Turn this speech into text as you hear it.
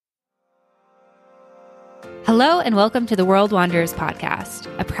Hello and welcome to the World Wanderers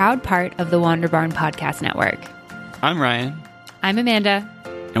podcast, a proud part of the Wander Barn Podcast Network. I'm Ryan. I'm Amanda.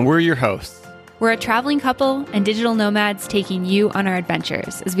 And we're your hosts. We're a traveling couple and digital nomads taking you on our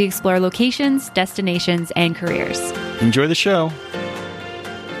adventures as we explore locations, destinations, and careers. Enjoy the show.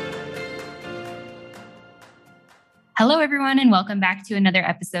 Hello, everyone, and welcome back to another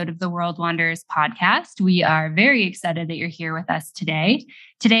episode of the World Wanderers podcast. We are very excited that you're here with us today.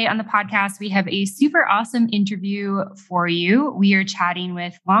 Today on the podcast, we have a super awesome interview for you. We are chatting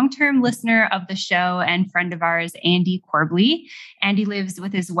with long-term listener of the show and friend of ours, Andy Corbley. Andy lives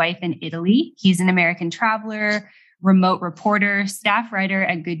with his wife in Italy. He's an American traveler, remote reporter, staff writer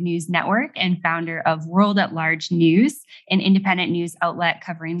at Good News Network, and founder of World at Large News, an independent news outlet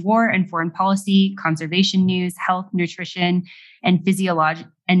covering war and foreign policy, conservation news, health, nutrition, and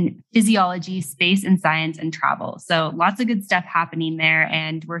physiology, space and science, and travel. So lots of good stuff happening there.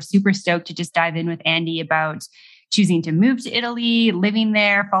 And we're super stoked to just dive in with Andy about choosing to move to Italy, living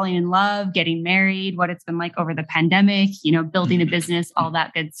there, falling in love, getting married, what it's been like over the pandemic, building a business, all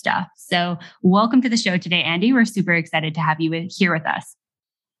that good stuff. So welcome to the show today, Andy. We're super excited to have you here with us.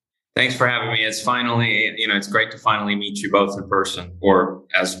 Thanks for having me. It's finally, it's great to finally meet you both in person, or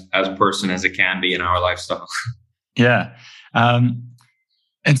as person as it can be in our lifestyle. Yeah.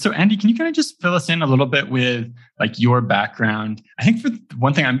 And so, Andy, can you kind of just fill us in a little bit with like your background? I think for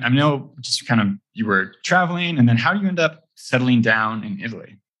one thing, I know just kind of you were traveling, and then how do you end up settling down in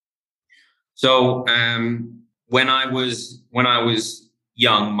Italy? So when I was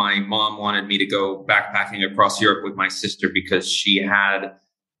young, my mom wanted me to go backpacking across Europe with my sister because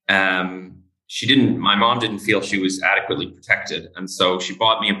my mom didn't feel she was adequately protected, and so she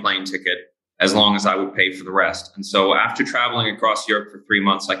bought me a plane ticket as long as I would pay for the rest. And so after traveling across Europe for 3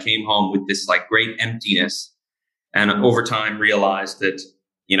 months, I came home with this like great emptiness, and over time realized that,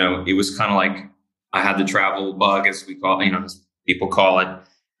 it was kind of like I had the travel bug, as we call it, as people call it.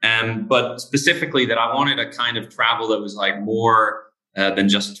 But specifically that I wanted a kind of travel that was like more than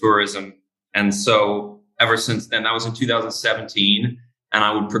just tourism. And so ever since then, that was in 2017, and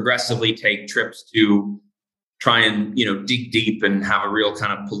I would progressively take trips to try and, dig deep and have a real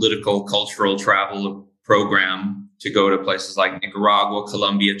kind of political, cultural travel program to go to places like Nicaragua,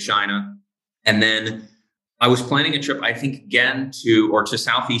 Colombia, China. And then I was planning a trip, I think, again to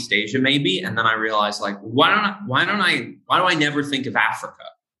Southeast Asia, maybe. And then I realized, like, why do I never think of Africa?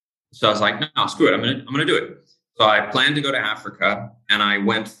 So I was like, no, screw it. I'm going to do it. So I planned to go to Africa, and I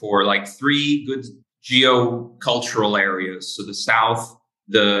went for like 3 good geocultural areas. So the South,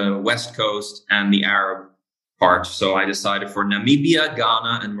 the West Coast, and the Arab part. So I decided for Namibia,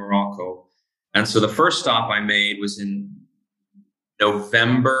 Ghana, and Morocco. And so the first stop I made was in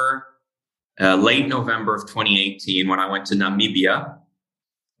late November of 2018, when I went to Namibia,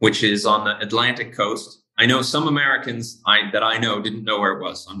 which is on the Atlantic coast. I know some Americans that I know didn't know where it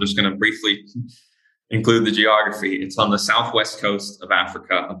was. I'm just going to briefly include the geography. It's on the southwest coast of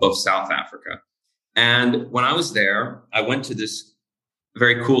Africa, above South Africa. And when I was there, I went to this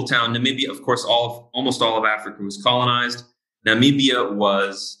very cool town. Namibia, of course, almost all of Africa was colonized. Namibia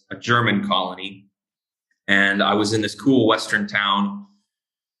was a German colony. And I was in this cool Western town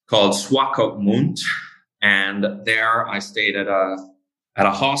called Swakopmund. And there I stayed at a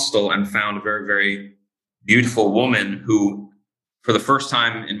hostel and found a very, very beautiful woman who, for the first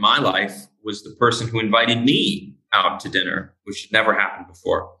time in my life, was the person who invited me out to dinner, which had never happened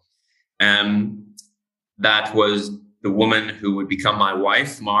before. And that was the woman who would become my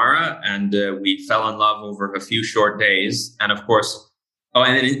wife, Mara, and we fell in love over a few short days. And of course,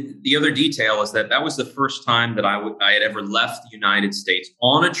 the other detail is that was the first time that I had ever left the United States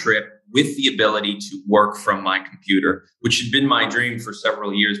on a trip with the ability to work from my computer, which had been my dream for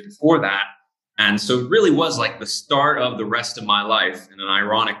several years before that. And so it really was like the start of the rest of my life in an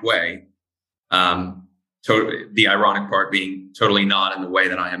ironic way. The ironic part being totally not in the way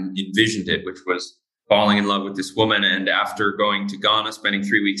that I envisioned it, which was falling in love with this woman. And after going to Ghana, spending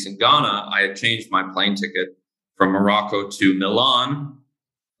 3 weeks in Ghana, I had changed my plane ticket from Morocco to Milan,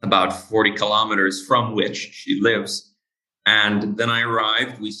 about 40 kilometers from which she lives. And then I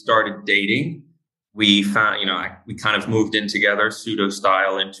arrived, we started dating. We found, we kind of moved in together, pseudo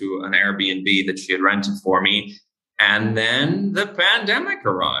style, into an Airbnb that she had rented for me. And then the pandemic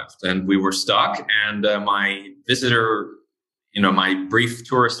arrived and we were stuck, and my visitor, my brief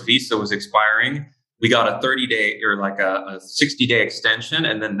tourist visa was expiring. We got a 30-day or like a 60-day extension,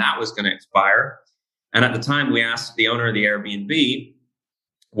 and then that was going to expire. And at the time, we asked the owner of the Airbnb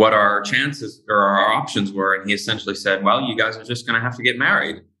what our chances or our options were. And he essentially said, well, you guys are just going to have to get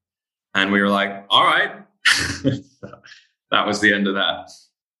married. And we were like, all right. So that was the end of that.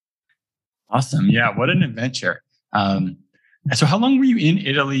 Awesome. Yeah. What an adventure. So how long were you in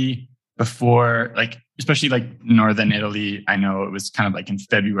Italy before, like, especially like Northern Italy? I know it was kind of like in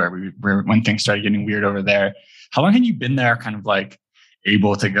February when things started getting weird over there. How long had you been there kind of like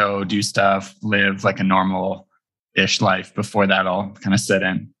able to go do stuff, live like a normal-ish life before that all kind of set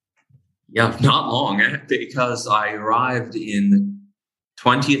in? Yeah, not long, because I arrived in the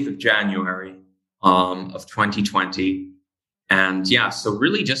 20th of January of 2020. And yeah, so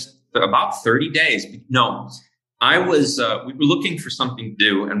really just about 30 days. No, we were looking for something to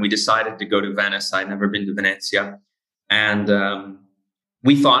do, and we decided to go to Venice. I'd never been to Venezia. And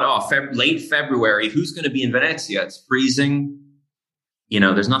we thought, late February, who's going to be in Venezia? It's freezing.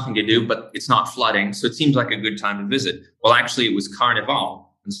 There's nothing to do, but it's not flooding. So it seems like a good time to visit. Well, actually, it was Carnival.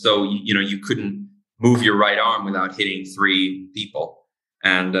 And so, you couldn't move your right arm without hitting 3 people.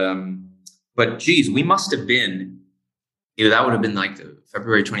 And, but geez, we must have been, that would have been like the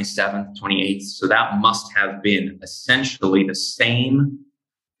February 27th, 28th. So that must have been essentially the same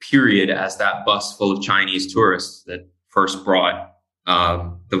period as that bus full of Chinese tourists that first brought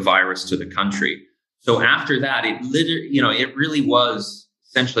the virus to the country. So after that, it really was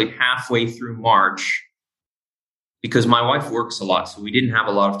essentially halfway through March, because my wife works a lot. So we didn't have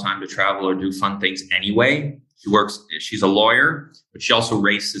a lot of time to travel or do fun things anyway. She's a lawyer, but she also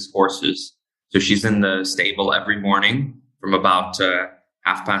races horses. So she's in the stable every morning from about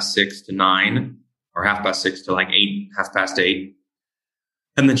 6:30 to 9, or 6:30 to like 8:30.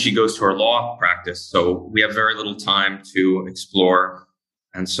 And then she goes to her law practice. So we have very little time to explore.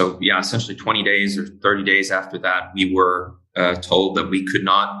 And so, yeah, essentially 20 days or 30 days after that, we were told that we could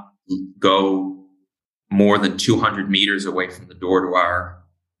not go more than 200 meters away from the door to our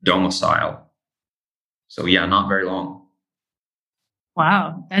domicile. So, yeah, not very long.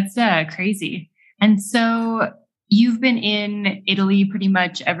 Wow, that's crazy. And so you've been in Italy pretty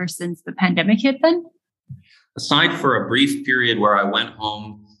much ever since the pandemic hit then? Aside for a brief period where I went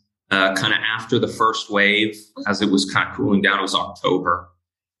home kind of after the first wave, as it was kind of cooling down, it was October,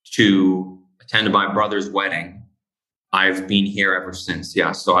 to attend my brother's wedding. I've been here ever since.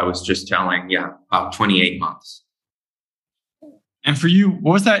 Yeah. So I was just telling, about 28 months. And for you,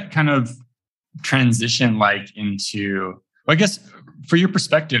 what was that kind of transition like into, well, I guess for your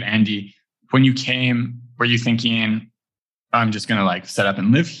perspective, Andy, when you came, were you thinking, I'm just going to like set up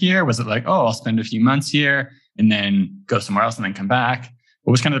and live here? Was it like, I'll spend a few months here and then go somewhere else and then come back?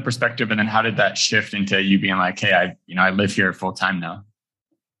 What was kind of the perspective? And then how did that shift into you being like, hey, I live here full time now?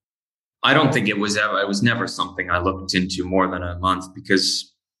 I don't think it was never something I looked into more than a month,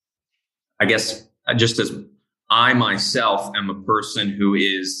 because I guess just as I myself am a person who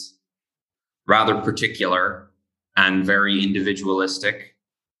is rather particular and very individualistic.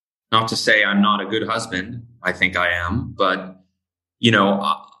 Not to say I'm not a good husband. I think I am, but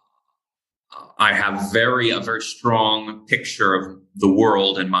I have a very strong picture of the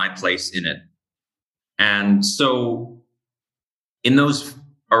world and my place in it. And so in those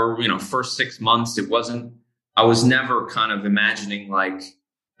first 6 months, I was never kind of imagining, like,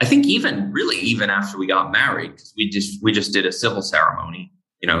 I think even after we got married, because we just did a civil ceremony,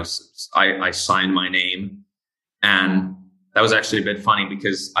 I signed my name, and that was actually a bit funny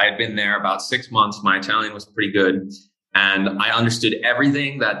because I had been there about 6 months. My Italian was pretty good. And I understood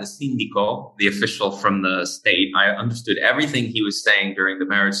everything that the sindaco, the official from the state, I understood everything he was saying during the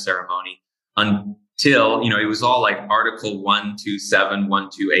marriage ceremony until, it was all like Article 127,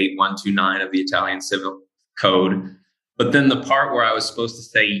 128, 129 of the Italian Civil Code. But then the part where I was supposed to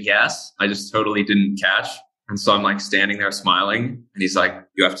say yes, I just totally didn't catch. And so I'm like standing there smiling, and he's like,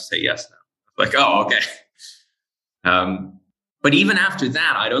 you have to say yes now. I'm like, oh, okay. But even after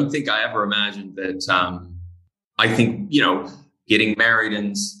that, I don't think I ever imagined that. I think, getting married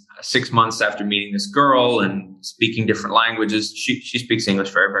in 6 months after meeting this girl and speaking different languages, she speaks English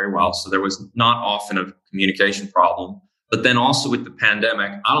very, very well. So there was not often a communication problem. But then also with the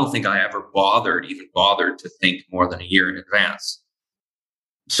pandemic, I don't think I ever bothered to think more than a year in advance.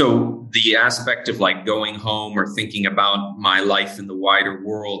 So the aspect of like going home or thinking about my life in the wider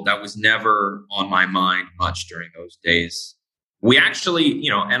world, that was never on my mind much during those days. We actually,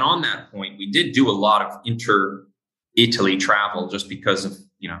 and on that point, we did do a lot of inter-Italy travel just because of,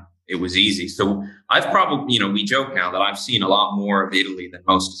 it was easy. So I've probably, we joke now that I've seen a lot more of Italy than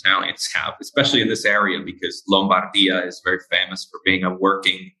most Italians have, especially in this area, because Lombardia is very famous for being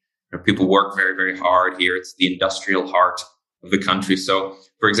people work very, very hard here. It's the industrial heart of the country. So,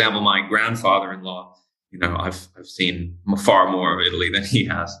 for example, my grandfather-in-law, I've seen far more of Italy than he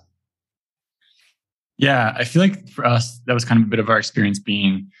has. Yeah, I feel like for us, that was kind of a bit of our experience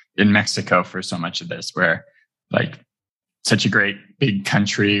being in Mexico for so much of this, where like such a great big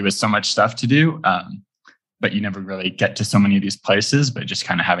country with so much stuff to do. But you never really get to so many of these places, but just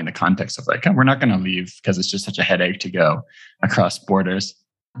kind of having the context of like, oh, we're not going to leave because it's just such a headache to go across borders.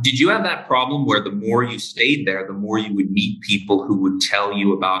 Did you have that problem where the more you stayed there, the more you would meet people who would tell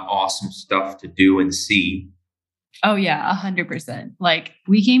you about awesome stuff to do and see? Oh yeah, 100%. Like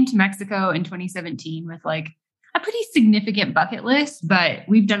we came to Mexico in 2017 with like a pretty significant bucket list, but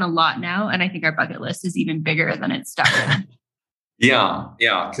we've done a lot now. And I think our bucket list is even bigger than it started. Yeah.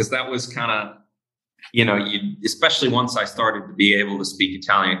 Because that was kind of, especially once I started to be able to speak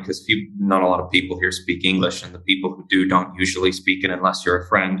Italian, because not a lot of people here speak English, and the people who do don't usually speak it unless you're a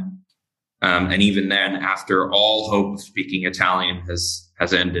friend. And even then, after all hope of speaking Italian has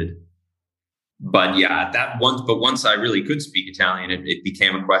ended. But yeah, once I really could speak Italian, it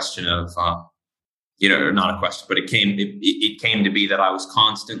became a question of, not a question, but it came to be that I was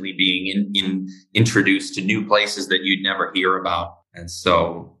constantly being introduced to new places that you'd never hear about. And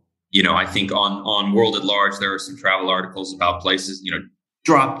so, I think on World at Large, there are some travel articles about places,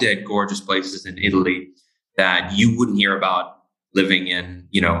 drop dead gorgeous places in Italy that you wouldn't hear about living in,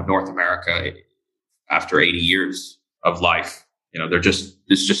 North America after 80 years of life. There's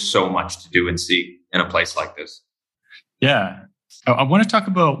just so much to do and see in a place like this. Yeah. I want to talk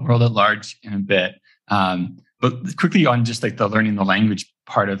about World at Large in a bit. But quickly on just like the learning the language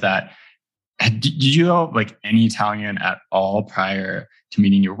part of that, did you know like any Italian at all prior to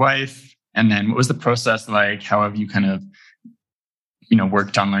meeting your wife? And then what was the process like? How have you kind of,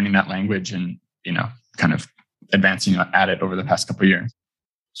 worked on learning that language and, kind of advancing at it over the past couple of years?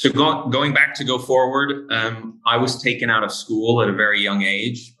 So going back to go forward, I was taken out of school at a very young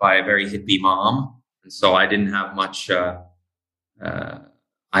age by a very hippie mom. And so I didn't have much, I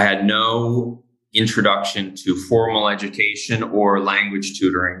had no introduction to formal education or language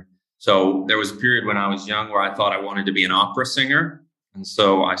tutoring. So there was a period when I was young where I thought I wanted to be an opera singer. And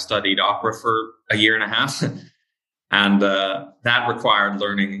so I studied opera for a year and a half. And that required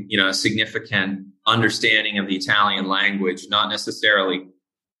learning, a significant understanding of the Italian language, not necessarily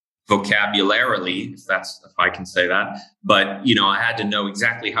vocabularily, if I can say that, but I had to know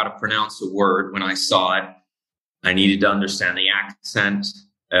exactly how to pronounce a word when I saw it. I needed to understand the accent,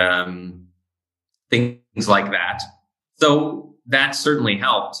 things like that. So that certainly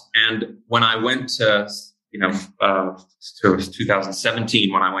helped. And when I went to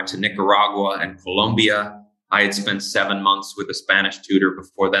 2017, when I went to Nicaragua and Colombia, I had spent 7 months with a Spanish tutor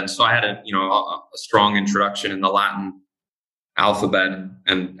before then. So I had a strong introduction in the Latin alphabet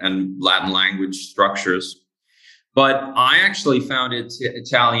and Latin language structures. But I actually found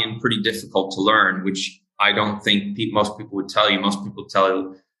Italian pretty difficult to learn, which I don't think most people would tell you. Most people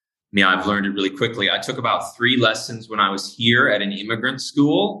tell me I've learned it really quickly. I took about 3 lessons when I was here at an immigrant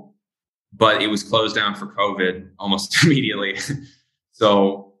school, but it was closed down for COVID almost immediately.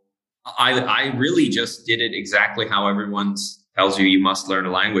 So I really just did it exactly how everyone tells you must learn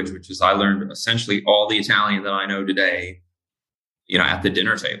a language, which is I learned essentially all the Italian that I know today, at the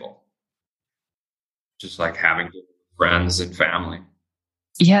dinner table, just like having friends and family.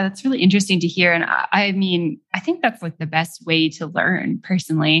 Yeah, that's really interesting to hear. And I think that's like the best way to learn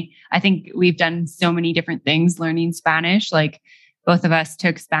personally. I think we've done so many different things learning Spanish. Like both of us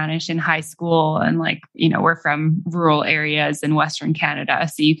took Spanish in high school and we're from rural areas in Western Canada.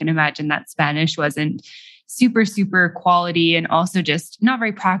 So you can imagine that Spanish wasn't super, super quality and also just not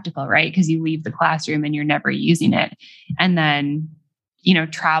very practical, right? Because you leave the classroom and you're never using it. And then,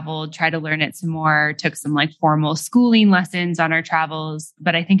 traveled, tried to learn it some more, took some formal schooling lessons on our travels.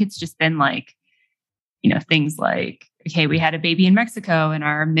 But I think it's just been things like, okay, we had a baby in Mexico and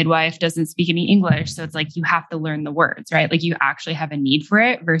our midwife doesn't speak any English. So it's you have to learn the words, right? You actually have a need for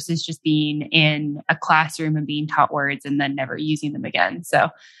it versus just being in a classroom and being taught words and then never using them again. So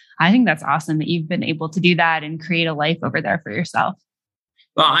I think that's awesome that you've been able to do that and create a life over there for yourself.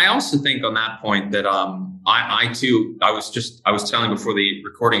 Well, I also think on that point that I was telling before the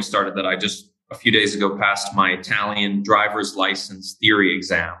recording started that I just a few days ago passed my Italian driver's license theory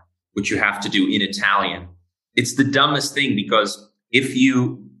exam, which you have to do in Italian. It's the dumbest thing because if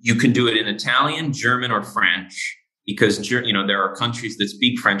you can do it in Italian, German, or French, because there are countries that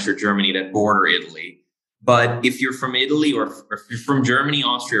speak French or Germany that border Italy. But if you're from Italy or if you're from Germany,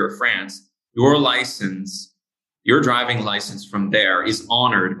 Austria, or France, your driving license from there is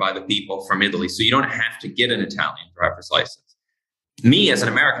honored by the people from Italy. So you don't have to get an Italian driver's license. Me, as an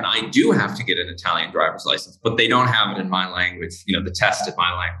American, I do have to get an Italian driver's license, but they don't have it in my language, the test in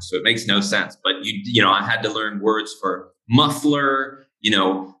my language. So it makes no sense. But, I had to learn words for muffler,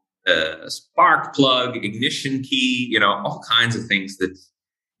 spark plug, ignition key, all kinds of things that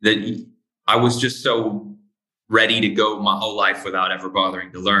I was just so ready to go my whole life without ever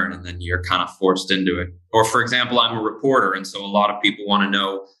bothering to learn. And then you're kind of forced into it. Or for example, I'm a reporter. And so a lot of people want to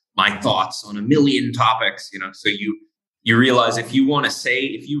know my thoughts on a million topics, so you realize if you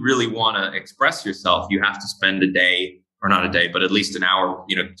really want to express yourself, you have to spend a day, or not a day, but at least an hour,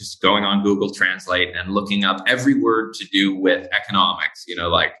 just going on Google Translate and looking up every word to do with economics,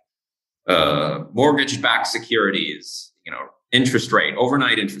 like mortgage-backed securities, interest rate,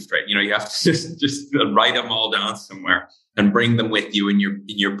 overnight interest rate. You have to just write them all down somewhere and bring them with you in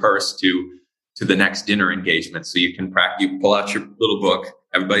your purse to the next dinner engagement. So you can practice, you pull out your little book,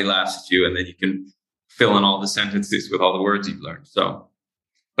 everybody laughs at you, and then you can fill in all the sentences with all the words you've learned. So,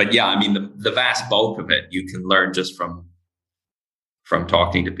 but yeah, I mean, the vast bulk of it you can learn just from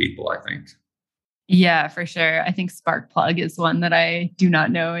talking to people, I think. Yeah, for sure. I think Sparkplug is one that I do not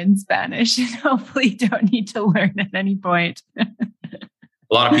know in Spanish and hopefully don't need to learn at any point. A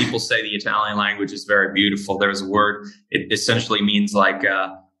lot of people say the Italian language is very beautiful. There's a word, it essentially means like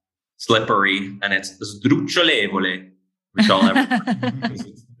slippery, and it's sdrucciolevole, which I'll never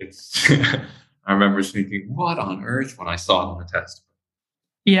I remember thinking, what on earth, when I saw it on the test.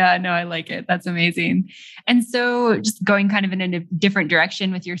 Yeah, no, I like it. That's amazing. And so just going kind of in a different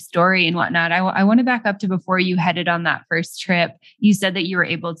direction with your story and whatnot, I want to back up to before you headed on that first trip. You said that you were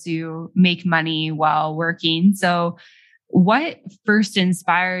able to make money while working. So what first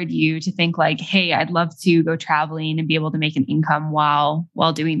inspired you to think like, hey, I'd love to go traveling and be able to make an income while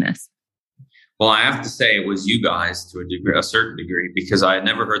doing this? Well, I have to say it was you guys to a certain degree, because I had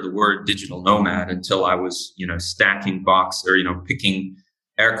never heard the word digital nomad until I was, stacking picking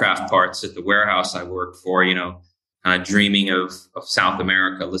aircraft parts at the warehouse I worked for, dreaming of South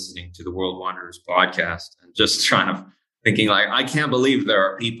America, listening to the World Wanderers podcast, and just thinking like, I can't believe there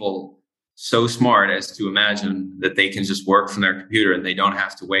are people so smart as to imagine that they can just work from their computer and they don't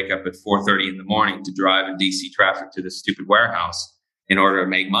have to wake up at 4:30 in the morning to drive in DC traffic to this stupid warehouse in order to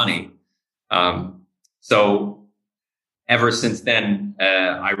make money. So ever since then,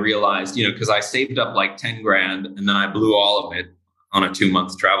 I realized, because I saved up like 10 grand and then I blew all of it on a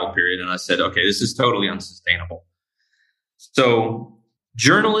 2-month travel period. And I said, okay, this is totally unsustainable. So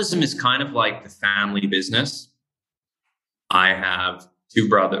journalism is kind of like the family business. I have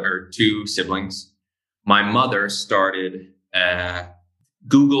two siblings. My mother started,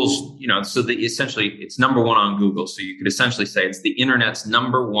 Google's, essentially it's number one on Google. So you could essentially say it's the internet's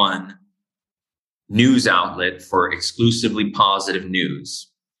number one news outlet for exclusively positive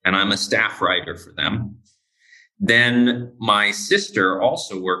news. And I'm a staff writer for them. Then my sister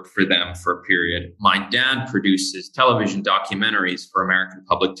also worked for them for a period. My dad produces television documentaries for American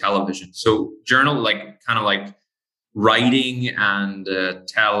Public Television. So kind of like writing and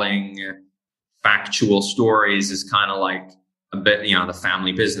telling factual stories is kind of like a bit, the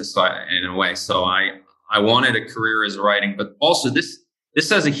family business in a way. So I wanted a career as writing, but also this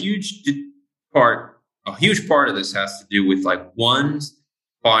has a huge part of this has to do with like one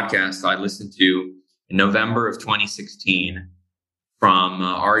podcast I listened to in November of 2016 from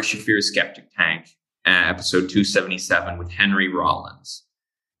Ari Shaffir's Skeptic Tank, episode 277 with Henry Rollins.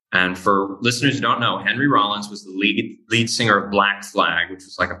 And for listeners who don't know, Henry Rollins was the lead singer of Black Flag, which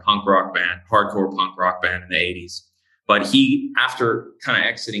was like a punk rock band, hardcore punk rock band in the 80s. But he, after kind of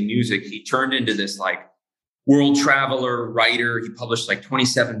exiting music, he turned into this like world traveler, writer. He published like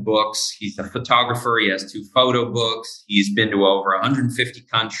 27 books. He's a photographer. He has 2 photo books. He's been to over 150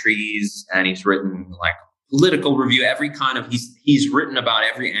 countries, and he's written like political review, he's written about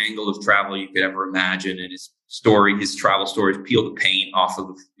every angle of travel you could ever imagine. And his travel stories peel the paint off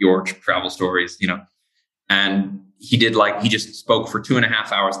of your travel stories, and he just spoke for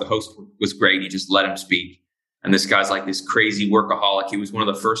 2.5 hours. The host was great. He just let him speak. And this guy's like this crazy workaholic. He was one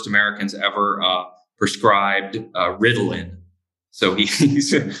of the first Americans ever, prescribed Ritalin. So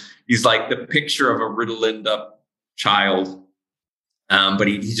he's like the picture of a Ritalined up child. But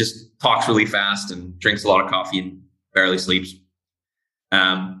he just talks really fast and drinks a lot of coffee and barely sleeps.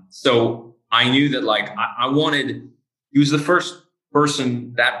 So I knew that he was the first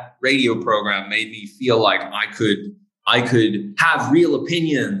person, that radio program made me feel like I could have real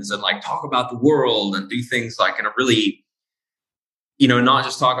opinions and like talk about the world and do things like in a really, not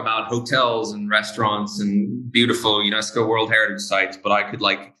just talk about hotels and restaurants and beautiful UNESCO World Heritage sites, but I could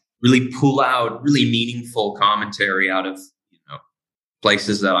like really pull out really meaningful commentary out of,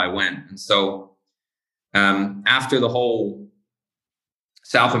 places that I went. And so, after the whole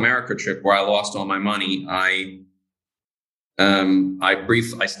South America trip where I lost all my money, I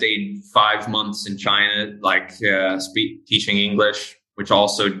stayed 5 months in China, teaching English, which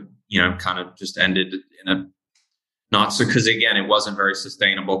also, kind of just ended in not so, because again, it wasn't very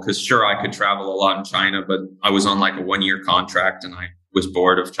sustainable. Because sure, I could travel a lot in China, but I was on like a 1-year contract and I was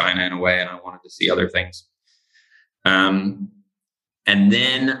bored of China in a way and I wanted to see other things. And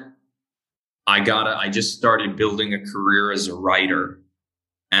then I just started building a career as a writer,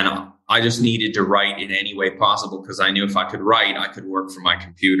 and I just needed to write in any way possible because I knew if I could write, I could work from my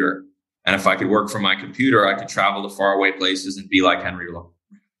computer. And if I could work from my computer, I could travel to faraway places and be like Henry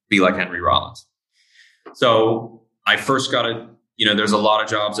Rollins. So I first got there's a lot of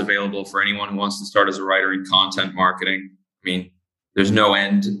jobs available for anyone who wants to start as a writer in content marketing. I mean, there's no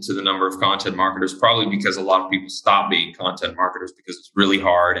end to the number of content marketers, probably because a lot of people stop being content marketers because it's really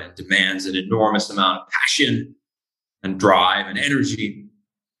hard and demands an enormous amount of passion and drive and energy.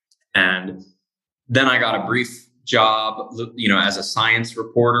 And then I got a brief job, as a science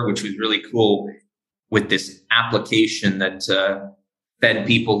reporter, which was really cool, with this application that fed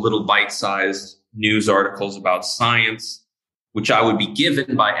people little bite-sized news articles about science, which I would be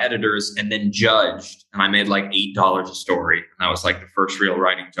given by editors and then judged. And I made like $8 a story. And that was like the first real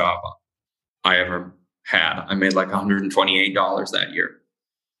writing job I ever had. I made like $128 that year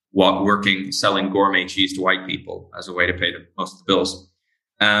while selling gourmet cheese to white people as a way to pay most of the bills.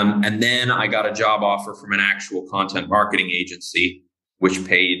 And then I got a job offer from an actual content marketing agency, which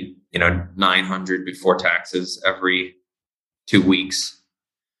paid, $900 before taxes every 2 weeks.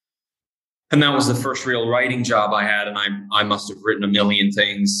 And that was the first real writing job I had. And I must have written a million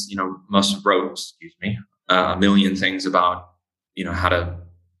things, a million things about, how to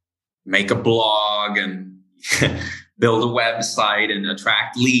make a blog and build a website and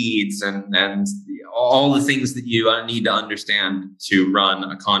attract leads and all the things that you need to understand to run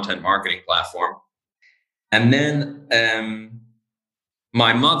a content marketing platform. And then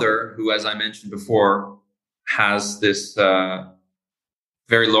my mother, who, as I mentioned before, has this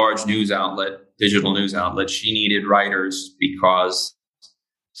very large news outlet, digital news outlet. She needed writers because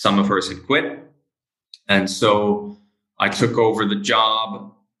some of hers had quit. And so I took over the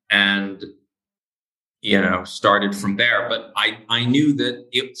job and, started from there. But I knew that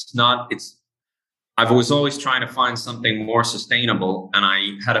I was always trying to find something more sustainable. And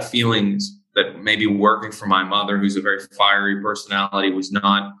I had a feeling that maybe working for my mother, who's a very fiery personality, was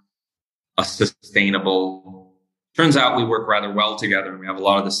not a sustainable. Turns out we work rather well together and we have a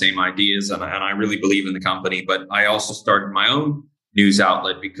lot of the same ideas. And I really believe in the company. But I also started my own news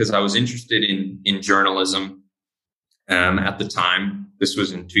outlet because I was interested in journalism at the time. This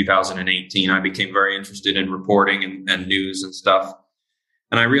was in 2018. I became very interested in reporting and news and stuff.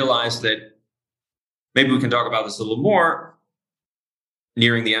 And I realized that maybe we can talk about this a little more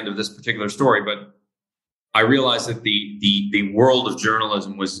nearing the end of this particular story. But I realized that the world of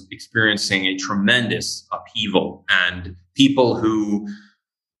journalism was experiencing a tremendous upheaval, and people who,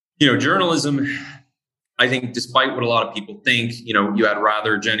 journalism, I think, despite what a lot of people think, you had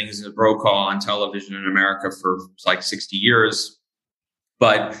Rather, Jennings, and Brokaw on television in America for like 60 years.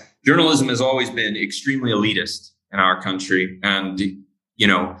 But journalism has always been extremely elitist in our country. And,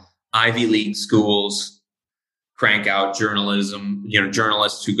 Ivy League schools crank out journalism,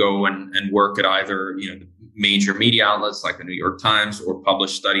 journalists who go and work at either, major media outlets like the New York Times or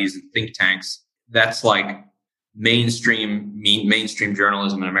publish studies in think tanks. That's like mainstream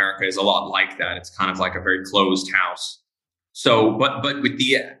journalism in America is a lot like that. It's kind of like a very closed house. So, but with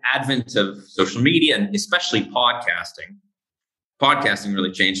the advent of social media and especially podcasting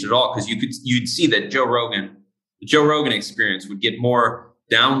really changed it all, because you'd see that the Joe Rogan experience would get more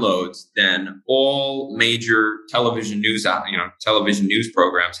downloads than all major television news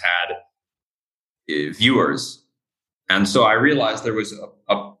programs had viewers. And so I realized there was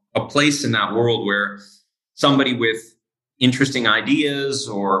a place in that world where somebody with interesting ideas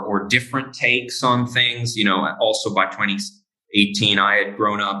or different takes on things, also by 2018, I had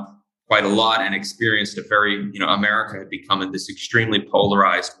grown up quite a lot and experienced a very, America had become this extremely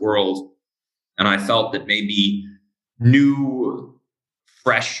polarized world. And I felt that maybe new,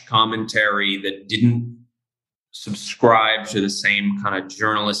 fresh commentary that didn't subscribe to the same kind of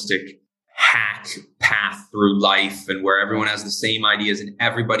journalistic hack path through life, and where everyone has the same ideas and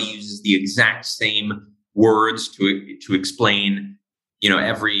everybody uses the exact same words to explain,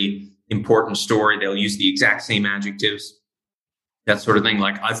 every important story. They'll use the exact same adjectives, that sort of thing.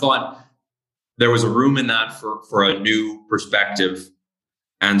 Like, I thought there was a room in that for a new perspective.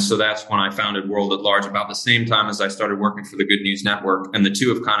 And so that's when I founded World at Large, about the same time as I started working for the Good News Network. And the two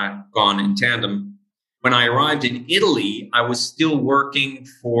have kind of gone in tandem. When I arrived in Italy, I was still working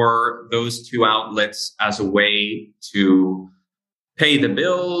for those two outlets as a way to pay the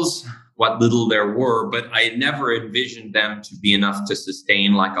bills, what little there were, but I had never envisioned them to be enough to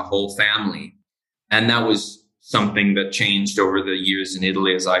sustain like a whole family. And that was something that changed over the years in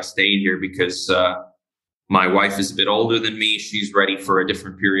Italy as I stayed here, because my wife is a bit older than me. She's ready for a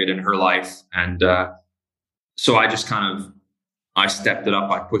different period in her life. And so I just I stepped it up.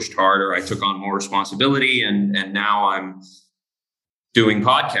 I pushed harder. I took on more responsibility. And now I'm doing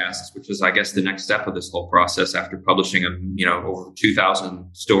podcasts, which is, I guess, the next step of this whole process after publishing, over 2,000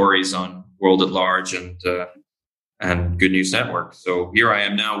 stories on World at Large and Good News Network. So here I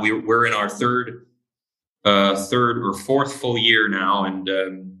am now. We're in our third or fourth full year now, and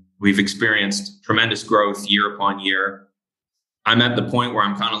we've experienced tremendous growth year upon year. I'm at the point where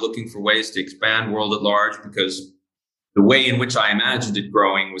I'm kind of looking for ways to expand World at Large, because the way in which I imagined it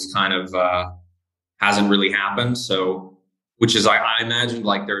growing was kind of hasn't really happened. So, which is, I imagined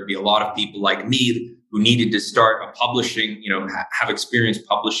like there would be a lot of people like me who needed to start a publishing, have experience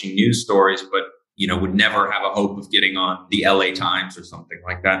publishing news stories, but, would never have a hope of getting on the LA Times or something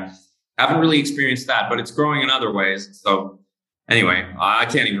like that. Haven't really experienced that, but it's growing in other ways. So anyway, I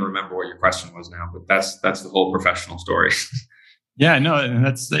can't even remember what your question was now, but that's the whole professional story. Yeah, no, and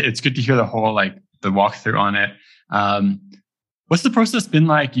it's good to hear the whole, like, the walkthrough on it. What's the process been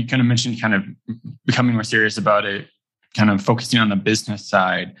like? You kind of mentioned kind of becoming more serious about it, kind of focusing on the business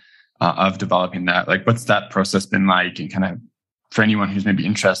side of developing that. Like, what's that process been like? And kind of for anyone who's maybe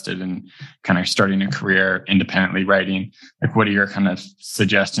interested in kind of starting a career independently writing, like, what are your kind of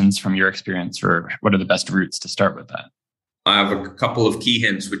suggestions from your experience, or what are the best routes to start with that? I have a couple of key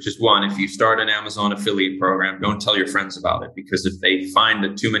hints, which is, one, if you start an Amazon affiliate program, don't tell your friends about it, because if they find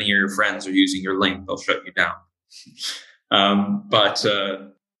that too many of your friends are using your link, they'll shut you down. But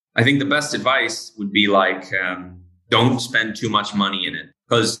I think the best advice would be like, don't spend too much money in it,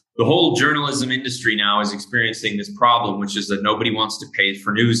 because the whole journalism industry now is experiencing this problem, which is that nobody wants to pay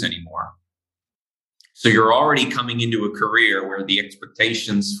for news anymore. So you're already coming into a career where the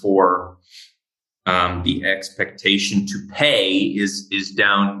expectations for the expectation to pay is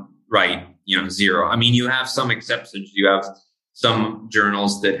downright, zero. I mean, you have some exceptions. You have some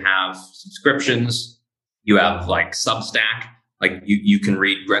journals that have subscriptions. You have like Substack. Like you can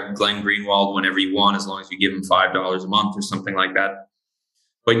read Glenn Greenwald whenever you want, as long as you give him $5 a month or something like that.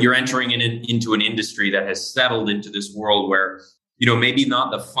 But you're entering into an industry that has settled into this world where, maybe not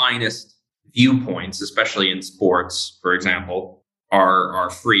the finest viewpoints, especially in sports, for example, are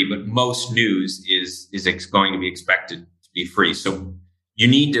free, but most news is going to be expected to be free. So you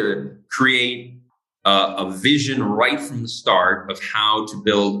need to create a vision right from the start of how to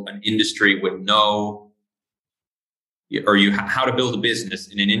build an industry with how to build a business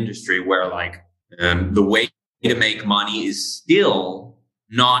in an industry where the way to make money is still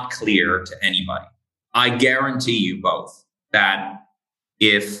not clear to anybody. I guarantee you both that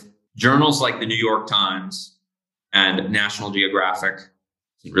if journals like the New York Times and National Geographic,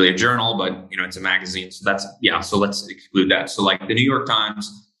 it's really a journal, but it's a magazine. So so let's exclude that. So like the New York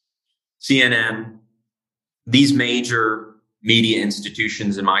Times, CNN, these major media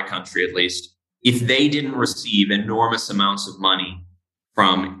institutions in my country, at least, if they didn't receive enormous amounts of money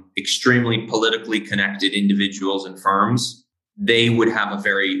from extremely politically connected individuals and firms, they would have a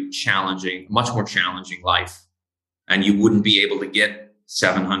much more challenging life. And you wouldn't be able to get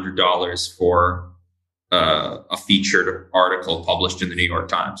 $700 for a featured article published in the New York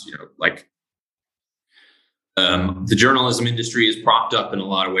Times. The journalism industry is propped up in a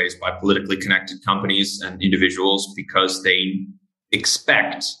lot of ways by politically connected companies and individuals, because they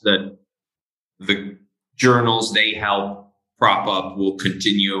expect that the journals they help prop up will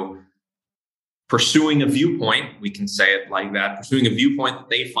continue pursuing a viewpoint, we can say it like that, pursuing a viewpoint that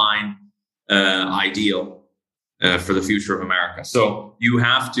they find ideal for the future of America. So you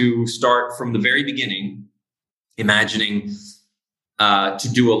have to start from the very beginning, imagining to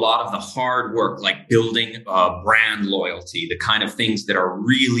do a lot of the hard work, like building brand loyalty, the kind of things that are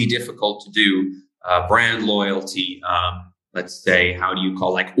really difficult to do. Brand loyalty, let's say, how do you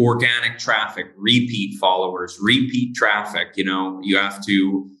call, like, organic traffic, repeat followers, repeat traffic. You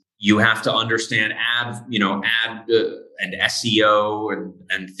have to understand ad and SEO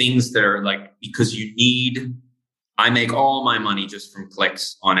and things that are like, because I make all my money just from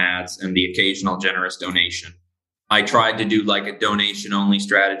clicks on ads and the occasional generous donation. I tried to do like a donation only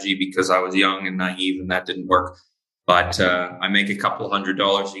strategy because I was young and naive, and that didn't work. But I make a couple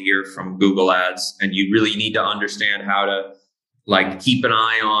 $100s a year from Google ads, and you really need to understand how to keep an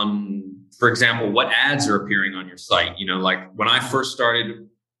eye on, for example, what ads are appearing on your site. Like when I first started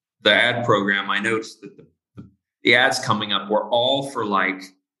the ad program, I noticed that the ads coming up were all for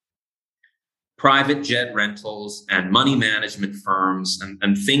private jet rentals and money management firms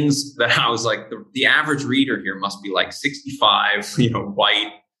and things that I was like, the average reader here must be 65,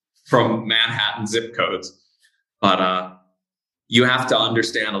 white, from Manhattan zip codes. But you have to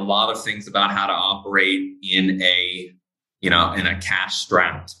understand a lot of things about how to operate in a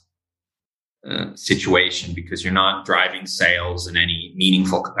cash-strapped situation, because you're not driving sales in any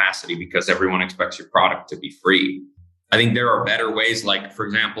meaningful capacity because everyone expects your product to be free. I think there are better ways. Like, for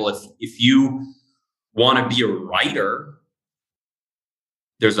example, if you want to be a writer,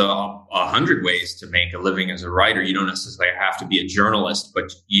 there's 100 ways to make a living as a writer. You don't necessarily have to be a journalist,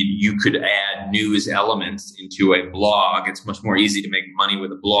 but you could add news elements into a blog. It's much more easy to make money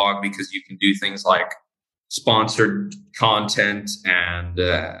with a blog because you can do things like sponsored content and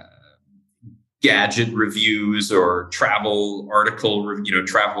gadget reviews or travel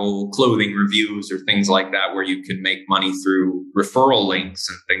travel clothing reviews or things like that, where you can make money through referral links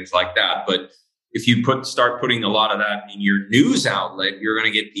and things like that. But if you start putting a lot of that in your news outlet, you're going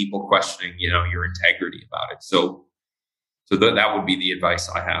to get people questioning, your integrity about it. So that would be the advice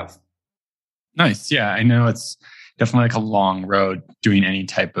I have. Nice. Yeah, I know it's definitely like a long road doing any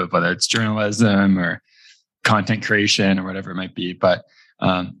type of, whether it's journalism or content creation or whatever it might be. But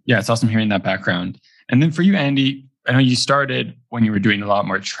it's awesome hearing that background. And then for you, Andy, I know you started when you were doing a lot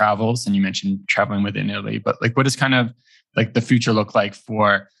more travels, and you mentioned traveling within Italy, but like, what does kind of like the future look like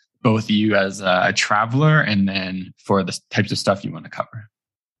for both you as a traveler and then for the types of stuff you want to cover?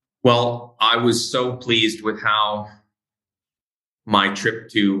 Well, I was so pleased with how my trip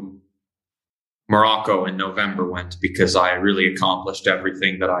to Morocco in November went, because I really accomplished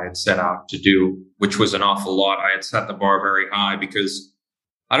everything that I had set out to do, which was an awful lot. I had set the bar very high because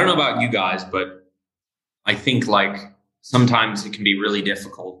I don't know about you guys, but I think like sometimes it can be really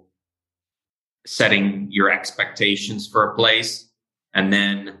difficult setting your expectations for a place, and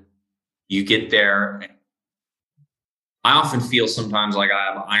then you get there. I often feel sometimes like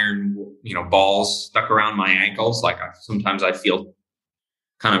I have iron, balls stuck around my ankles. Like sometimes I feel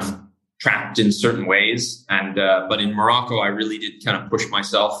kind of trapped in certain ways. And but in Morocco, I really did kind of push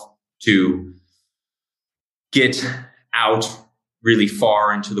myself to get out really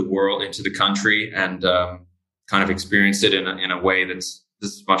far into the world, into the country, and kind of experience it in a way that's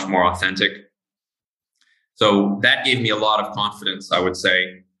much more authentic. So that gave me a lot of confidence, I would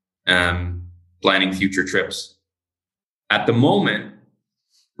say, planning future trips. At the moment,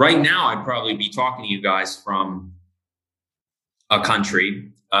 right now, I'd probably be talking to you guys from a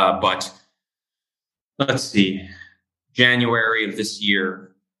country, but let's see, January of this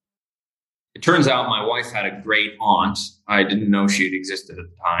year, it turns out my wife had a great aunt. I didn't know she had existed at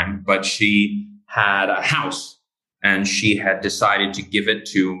the time, but she had a house and she had decided to give it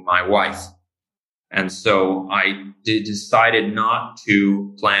to my wife. And so I decided not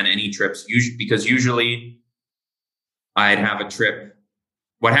to plan any trips, because usually I'd have a trip.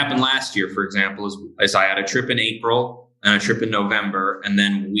 What happened last year, for example, is I had a trip in April and a trip in November, and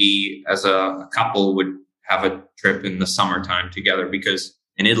then we, as a couple, would have a trip in the summertime together, because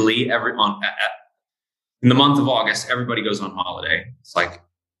in Italy, in the month of August, everybody goes on holiday. It's like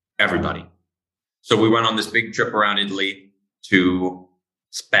everybody. So we went on this big trip around Italy to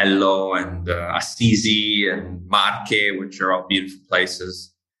Spello and Assisi and Marche, which are all beautiful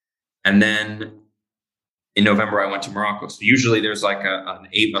places. And then in November, I went to Morocco. So usually there's like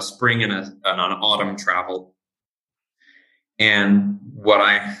a spring and an autumn travel. And what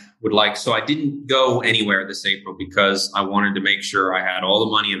I would like, so I didn't go anywhere this April because I wanted to make sure I had all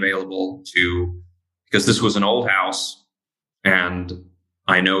the money available because this was an old house. And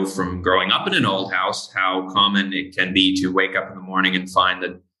I know from growing up in an old house how common it can be to wake up in the morning and find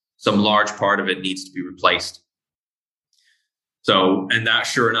that some large part of it needs to be replaced. So, and that,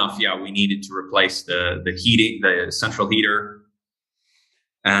 sure enough, we needed to replace the heating, the central heater.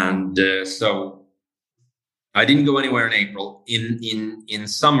 And so I didn't go anywhere in April. In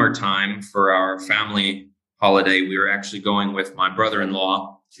summertime, for our family holiday, we were actually going with my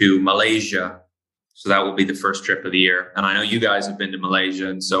brother-in-law to Malaysia. So that will be the first trip of the year. And I know you guys have been to Malaysia,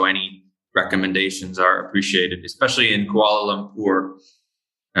 and so any recommendations are appreciated, especially in Kuala Lumpur.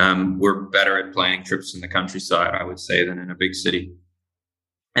 We're better at planning trips in the countryside, I would say, than in a big city.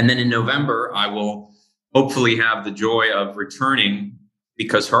 And then in November, I will hopefully have the joy of returning,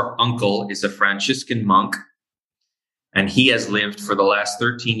 because her uncle is a Franciscan monk, and he has lived for the last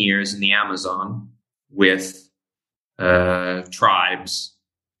 13 years in the Amazon with tribes,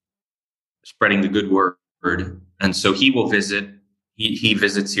 spreading the good word. And so he will visit. He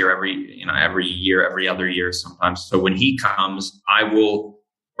visits here every year, every other year sometimes. So when he comes,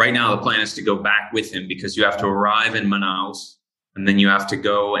 right now the plan is to go back with him, because you have to arrive in Manaus and then you have to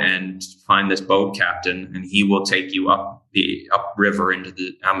go and find this boat captain, and he will take you upriver into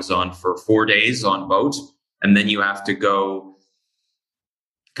the Amazon for 4 days on boat. And then you have to go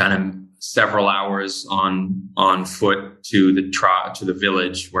kind of several hours on foot to the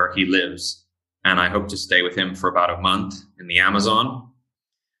village where he lives, and I hope to stay with him for about a month in the Amazon.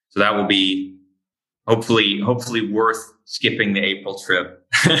 So that will be hopefully worth skipping the April trip,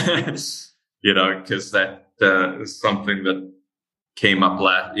 because that is something that came up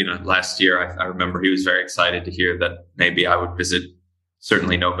last year. I remember he was very excited to hear that maybe I would visit.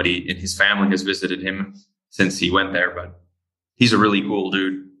 Certainly nobody in his family has visited him since he went there, but he's a really cool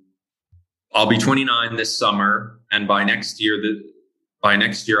dude. I'll be 29 this summer, and by next year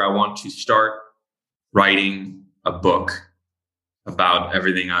I want to start writing a book about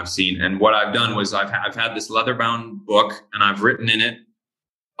everything I've seen. And what I've done was I've had this leather-bound book, and I've written in it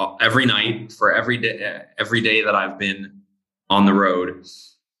every night for every day that I've been on the road,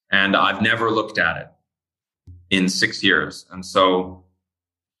 and I've never looked at it in 6 years. And so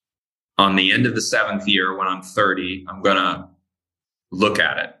on the end of the 7th year, when I'm 30, I'm going to look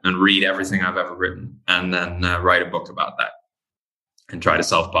at it and read everything I've ever written, and then write a book about that and try to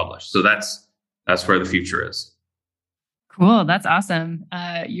self-publish. So that's where the future is. Cool. That's awesome.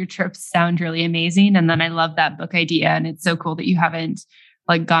 Your trips sound really amazing. And then I love that book idea. And it's so cool that you haven't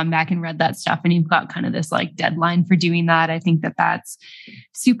gone back and read that stuff, and you've got kind of this deadline for doing that. I think that that's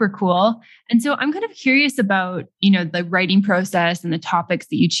super cool. And so I'm kind of curious about, the writing process and the topics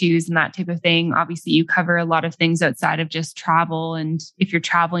that you choose and that type of thing. Obviously you cover a lot of things outside of just travel. And if you're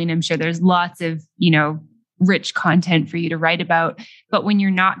traveling, I'm sure there's lots of, rich content for you to write about. But when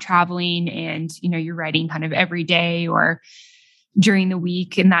you're not traveling and, you're writing kind of every day or during the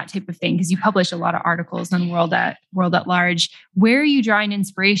week and that type of thing, because you publish a lot of articles on World at Large, where are you drawing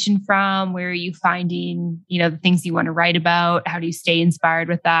inspiration from? Where are you finding, the things you want to write about? How do you stay inspired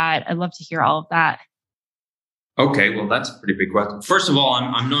with that? I'd love to hear all of that. Okay, well, that's a pretty big question. First of all,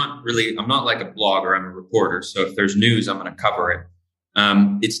 I'm not like a blogger. I'm a reporter. So if there's news, I'm going to cover it.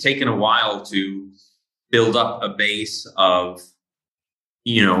 It's taken a while to build up a base of,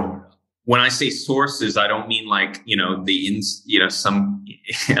 when I say sources, I don't mean some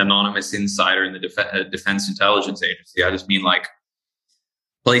anonymous insider in the Defense Intelligence Agency. I just mean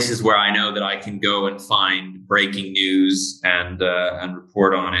places where I know that I can go and find breaking news and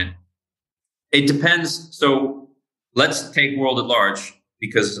report on it. It depends. So let's take World at Large,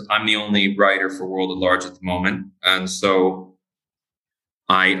 because I'm the only writer for World at Large at the moment. And so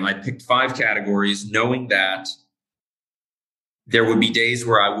I picked 5 categories, knowing that there would be days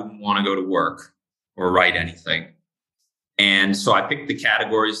where I wouldn't want to go to work or write anything. And so I picked the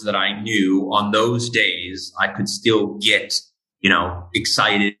categories that I knew on those days I could still get,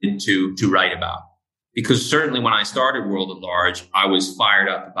 excited to write about. Because certainly when I started World at Large, I was fired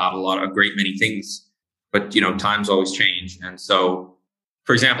up about a great many things, but, times always change. And so,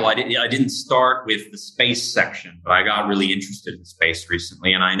 for example, I didn't start with the space section, but I got really interested in space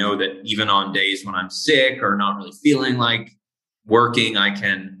recently. And I know that even on days when I'm sick or not really feeling like working, I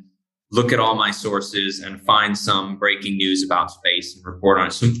can look at all my sources and find some breaking news about space and report on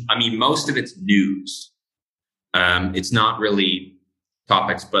it. So, most of it's news. It's not really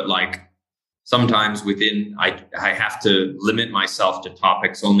topics, but sometimes I have to limit myself to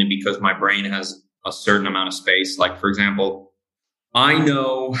topics only because my brain has a certain amount of space. For example, I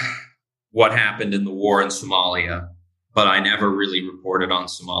know what happened in the war in Somalia, but I never really reported on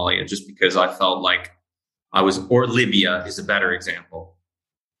Somalia just because I felt like or Libya is a better example.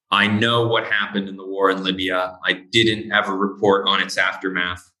 I know what happened in the war in Libya. I didn't ever report on its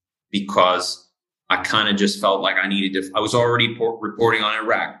aftermath because I kind of just felt like I needed to. I was already reporting on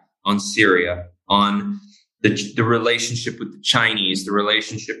Iraq, on Syria, on the relationship with the Chinese, the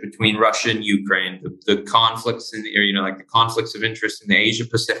relationship between Russia and Ukraine, the conflicts in the conflicts of interest in the Asia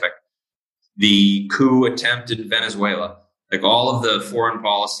Pacific, the coup attempt in Venezuela, all of the foreign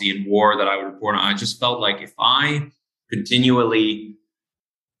policy and war that I would report on. I just felt like if I continually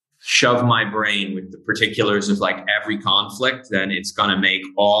shove my brain with the particulars of every conflict, then it's going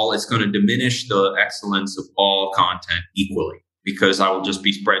to diminish the excellence of all content equally, because I will just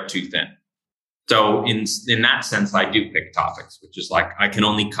be spread too thin. So in that sense, I do pick topics, which is I can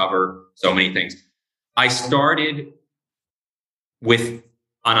only cover so many things. I started with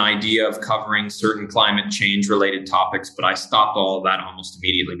an idea of covering certain climate change related topics, but I stopped all of that almost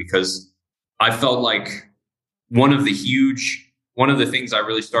immediately because I felt like one of the things I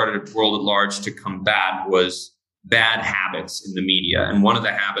really started at World at Large to combat was bad habits in the media. And one of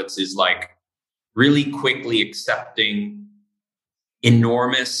the habits is really quickly accepting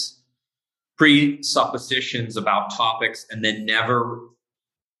enormous presuppositions about topics and then never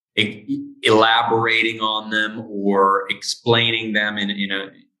elaborating on them or explaining them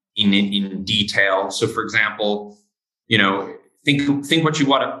in detail. So, for example, think what you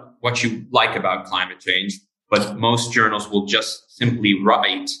want to. what you like about climate change, but most journals will just simply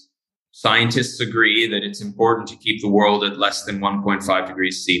write, scientists agree that it's important to keep the world at less than 1.5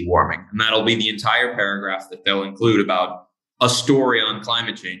 degrees C warming. And that'll be the entire paragraph that they'll include about a story on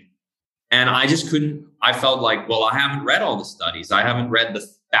climate change. And I just couldn't, I felt like, well, I haven't read all the studies. I haven't read the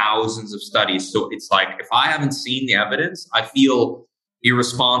thousands of studies. So it's like, if I haven't seen the evidence, I feel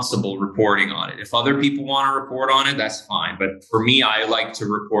irresponsible reporting on it. If other people want to report on it, that's fine. But for me, I like to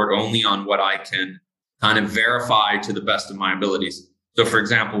report only on what I can kind of verify to the best of my abilities. So for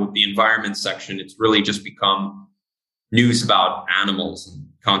example, with the environment section, it's really just become news about animals and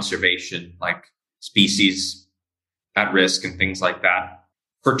conservation, like species at risk and things like that.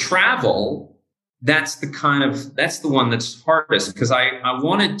 For travel, that's the one that's hardest, because I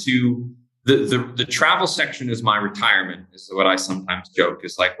wanted to, the travel section is my retirement, is what I sometimes joke.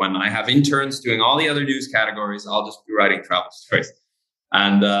 Is like when I have interns doing all the other news categories, I'll just be writing travel stories.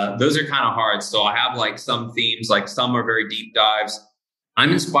 And those are kind of hard. So I have like some themes, like some are very deep dives.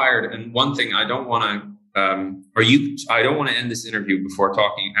 I'm inspired. And one thing I don't want to end this interview before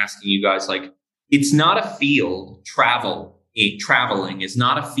asking you guys, like, it's not a field, traveling is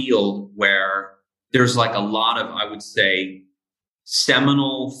not a field where there's like a lot of, I would say,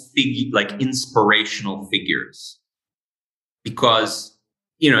 seminal like inspirational figures, because,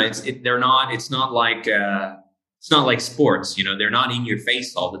 it's not like sports, they're not in your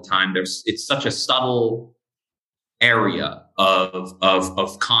face all the time. It's such a subtle area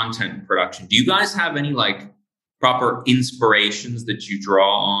of content production. Do you guys have any like proper inspirations that you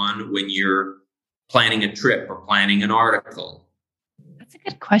draw on when you're planning a trip or planning an article? That's a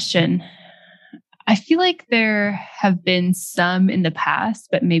good question. I feel like there have been some in the past,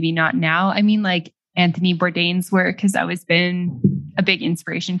 but maybe not now. I mean, like Anthony Bourdain's work has always been a big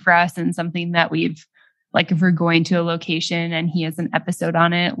inspiration for us, and something that we've, like, if we're going to a location and he has an episode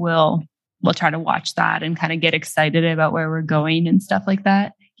on it, we'll try to watch that and kind of get excited about where we're going and stuff like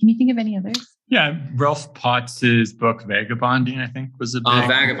that. Can you think of any others? Yeah, Ralph Potts's book Vagabonding, I think, was a big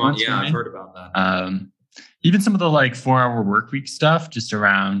Vagabond. Yeah, I've heard about that. Even some of the like 4-hour work week stuff, just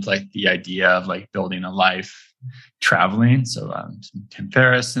around like the idea of like building a life traveling. So some Tim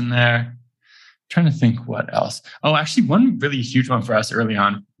Ferriss in there. Trying to think what else. Oh, actually, one really huge one for us early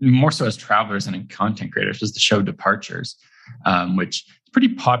on, more so as travelers and content creators, was the show Departures, which is pretty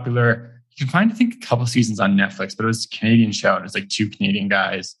popular. You can find, I think, a couple seasons on Netflix, but it was a Canadian show. And it was like 2 Canadian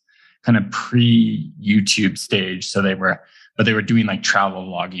guys, kind of pre-YouTube stage. So they were doing like travel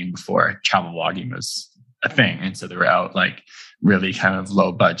vlogging before travel vlogging was a thing. And so they were out like really kind of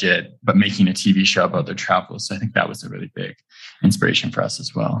low budget, but making a TV show about their travels. So I think that was a really big inspiration for us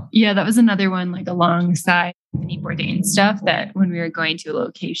as well. Yeah, that was another one, like alongside Anthony Bourdain stuff, that when we were going to a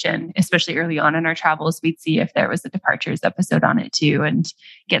location, especially early on in our travels, we'd see if there was a Departures episode on it too and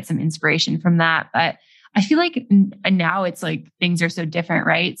get some inspiration from that. But I feel like now it's like things are so different,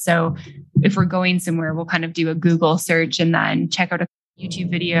 right? So if we're going somewhere, we'll kind of do a Google search and then check out a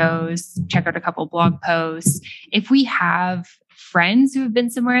YouTube videos, check out a couple blog posts. If we have friends who have been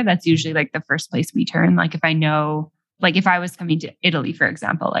somewhere, that's usually like the first place we turn. Like if I know, like if I was coming to Italy, for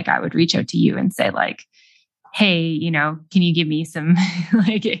example, like I would reach out to you and say like, hey, can you give me some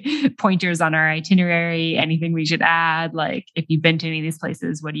like pointers on our itinerary, anything we should add? Like if you've been to any of these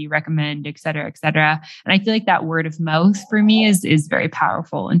places, what do you recommend, et cetera, et cetera. And I feel like that word of mouth for me is very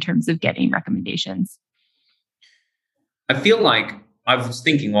powerful in terms of getting recommendations. I feel like I was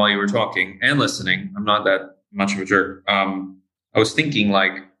thinking while you were talking and listening, I'm not that much of a jerk. I was thinking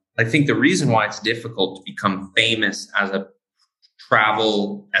like, I think the reason why it's difficult to become famous as a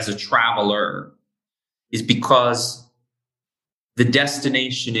traveler is because the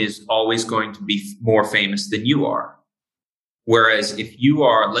destination is always going to be more famous than you are. Whereas if you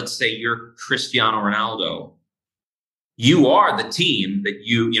are, let's say you're Cristiano Ronaldo, you are the team that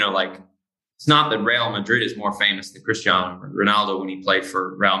like, it's not that Real Madrid is more famous than Cristiano Ronaldo when he played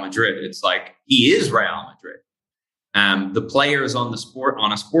for Real Madrid. It's like he is Real Madrid. The players on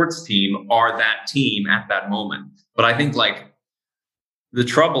a sports team are that team at that moment. But I think like the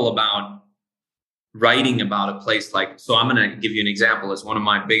trouble about writing about a place like, so I'm going to give you an example. As one of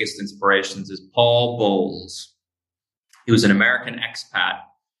my biggest inspirations is Paul Bowles. He was an American expat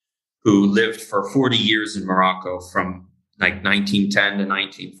who lived for 40 years in Morocco from like 1910 to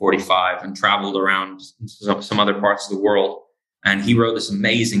 1945 and traveled around some other parts of the world. And he wrote this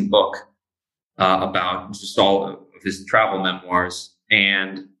amazing book about just all of his travel memoirs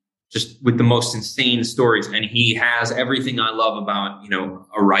and just with the most insane stories. And he has everything I love about,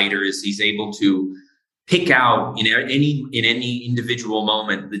 a writer is he's able to pick out in any individual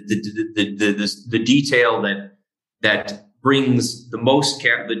moment the detail that brings the most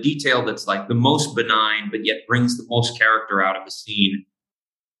the detail that's like the most benign, but yet brings the most character out of a scene.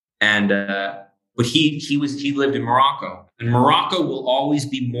 And but he lived in Morocco, and Morocco will always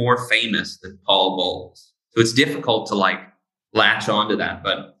be more famous than Paul Bowles. So it's difficult to like latch onto that.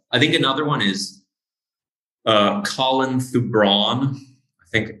 But I think another one is Colin Thubron. I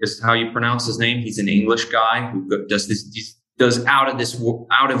think is how you pronounce his name. He's an English guy who does out of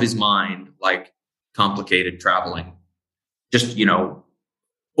his mind, like complicated traveling. Just,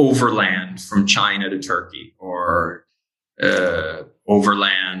 overland from China to Turkey, or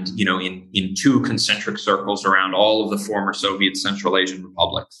overland, in 2 concentric circles around all of the former Soviet Central Asian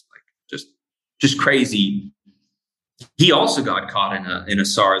republics. Like just crazy. He also got caught in a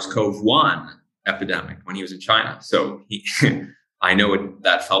SARS-CoV-1 epidemic when he was in China. So I know what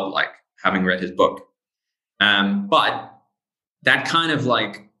that felt like, having read his book. But that kind of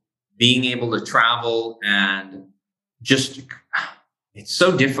like being able to travel and just, it's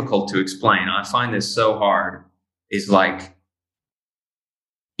so difficult to explain. I find this so hard. Is like,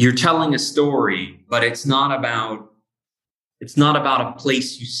 you're telling a story, but it's not about a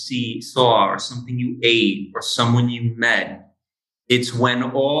place you saw, or something you ate, or someone you met. It's when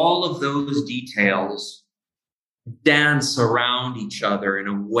all of those details dance around each other in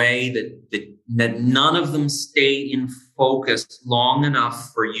a way that none of them stay in focus long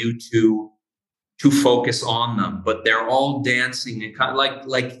enough for you to focus on them, but they're all dancing and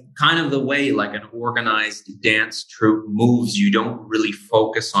kind of the way like an organized dance troupe moves. You don't really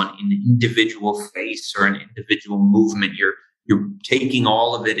focus on an individual face or an individual movement. You're taking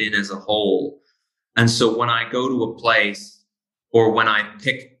all of it in as a whole. And so when I go to a place, or when I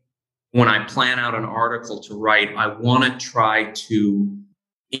plan out an article to write, I want to try to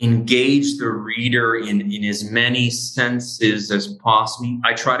engage the reader in as many senses as possible.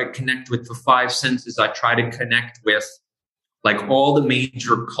 I try to connect with the 5 senses. I try to connect with like all the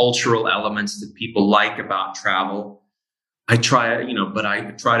major cultural elements that people like about travel. I try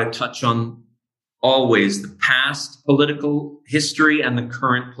to touch on always the past political history and the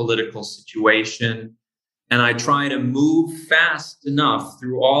current political situation. And I try to move fast enough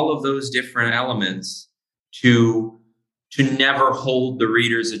through all of those different elements to never hold the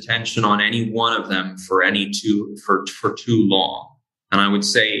reader's attention on any one of them for too long. And I would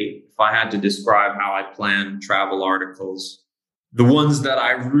say, if I had to describe how I plan travel articles, the ones that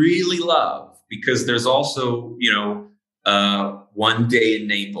I really love, because there's also, One Day in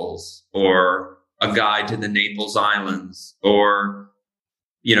Naples, or A Guide to the Naples Islands, or,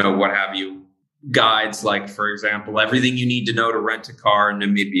 what have you. Guides like, for example, Everything You Need to Know to Rent a Car in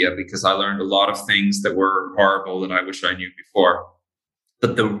Namibia, because I learned a lot of things that were horrible that I wish I knew before.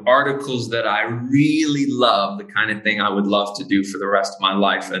 But the articles that I really love, the kind of thing I would love to do for the rest of my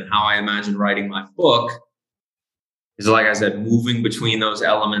life, and how I imagine writing my book, is, like I said, moving between those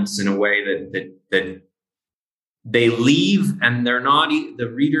elements in a way that they leave, and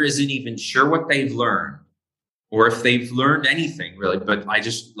the reader isn't even sure what they've learned, or if they've learned anything really. But I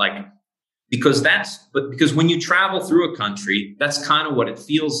just like, because when you travel through a country, that's kind of what it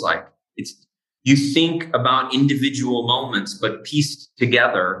feels like. You think about individual moments, but pieced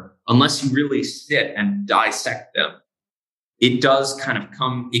together, unless you really sit and dissect them, it kind of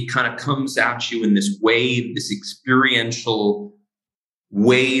comes at you in this wave, this experiential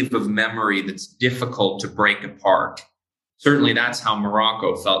wave of memory that's difficult to break apart. Certainly that's how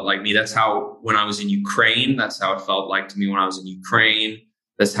Morocco felt like me. That's how, when I was in Ukraine, that's how it felt like to me when I was in Ukraine.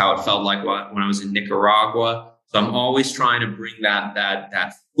 That's how it felt like when I was in Nicaragua. So I'm always trying to bring that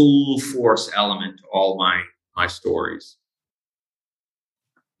full force element to all my stories.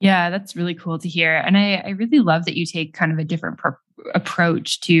 Yeah, that's really cool to hear. And I really love that you take kind of a different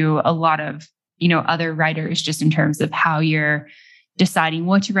approach to a lot of, other writers, just in terms of how you're deciding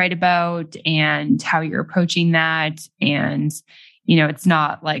what to write about and how you're approaching that. And, it's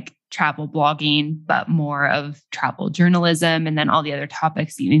not like travel blogging, but more of travel journalism, and then all the other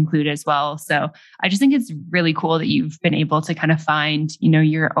topics you include as well. So I just think it's really cool that you've been able to kind of find,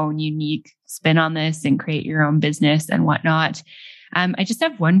 your own unique spin on this and create your own business and whatnot. I just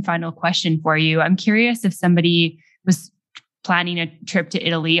have one final question for you. I'm curious if somebody was planning a trip to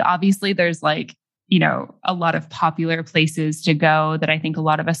Italy. Obviously, there's like, a lot of popular places to go that I think a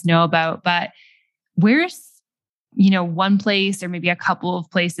lot of us know about, but where's one place or maybe a couple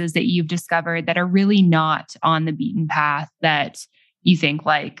of places that you've discovered that are really not on the beaten path that you think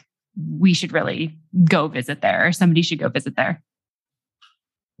like we should really go visit there, or somebody should go visit there?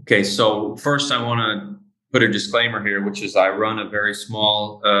 Okay. So first I want to put a disclaimer here, which is I run a very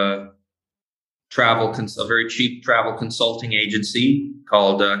small, a very cheap travel consulting agency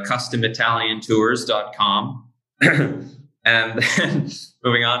called customitaliantours.com. And then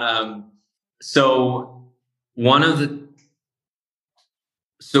moving on. So one of the,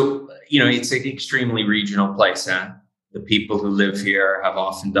 it's an extremely regional place. The people who live here have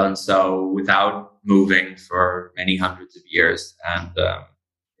often done so without moving for many hundreds of years. And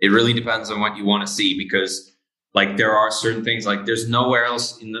it really depends on what you want to see, because like there are certain things, like there's nowhere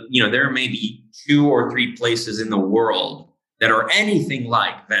else there are maybe 2 or 3 places in the world that are anything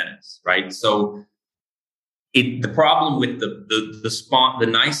like Venice, right? So the problem with the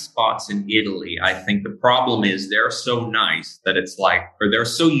nice spots in Italy, I think the problem is they're so nice that it's like, or they're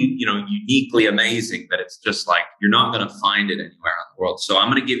so uniquely amazing that it's just like you're not going to find it anywhere in the world. So I'm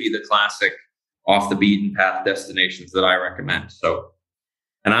going to give you the classic off the beaten path destinations that I recommend. So,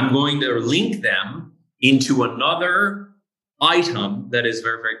 and I'm going to link them into another item that is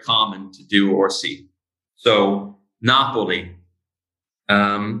very, very common to do or see. So Napoli.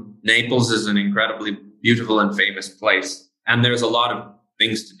 Naples is an incredibly beautiful and famous place. And there's a lot of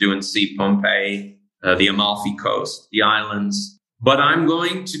things to do and see. Pompeii, the Amalfi Coast, the islands. But I'm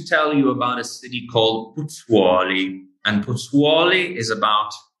going to tell you about a city called Pozzuoli. And Pozzuoli is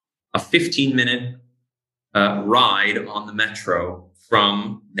about a 15-minute ride on the metro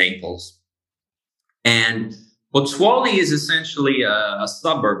from Naples. And Pozzuoli is essentially a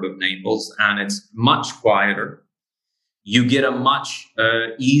suburb of Naples, and it's much quieter. You get a much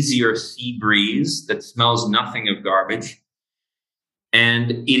easier sea breeze that smells nothing of garbage.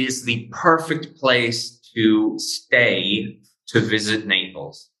 And it is the perfect place to stay to visit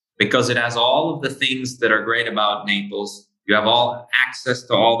Naples, because it has all of the things that are great about Naples. You have all access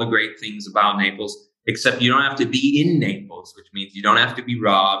to all the great things about Naples, except you don't have to be in Naples, which means you don't have to be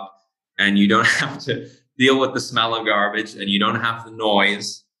robbed, and you don't have to deal with the smell of garbage, and you don't have the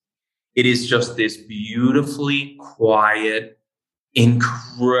noise. It is just this beautifully quiet,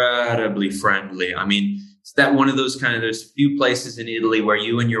 incredibly friendly. I mean, it's that one of those there's few places in Italy where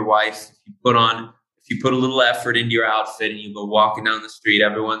you and your wife, if you put a little effort into your outfit and you go walking down the street,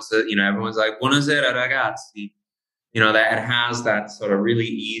 everyone's like, "Buonasera, ragazzi." That it has that sort of really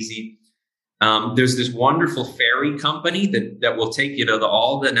easy. There's this wonderful ferry company that will take you to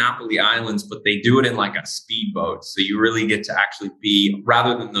all the Napoli islands, but they do it in like a speedboat. So you really get to actually be,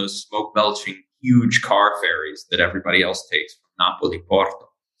 rather than those smoke belching huge car ferries that everybody else takes from Napoli Porto.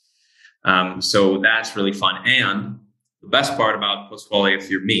 So that's really fun. And the best part about Pozzuoli, if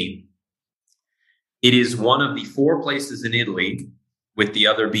you're me, it is one of the 4 places in Italy, with the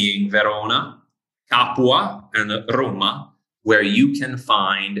other being Verona, Capua, and Roma, where you can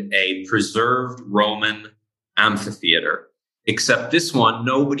find a preserved Roman amphitheater. Except this one,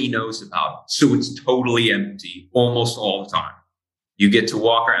 nobody knows about. So it's totally empty almost all the time. You get to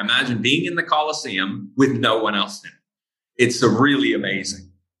walk around. Imagine being in the Colosseum with no one else in it. It's really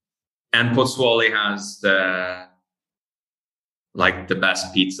amazing. And Pozzuoli has the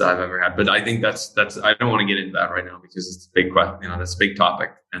best pizza I've ever had. But I think that's I don't want to get into that right now, because it's a big question. That's a big topic.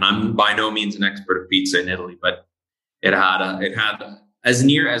 And I'm by no means an expert of pizza in Italy, but it had as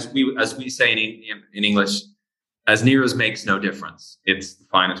near as we say in English, as near as makes no difference. It's the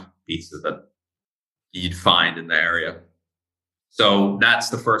finest pizza that you'd find in the area. So that's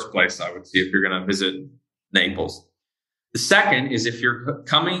the first place I would see if you're going to visit Naples. The second is, if you're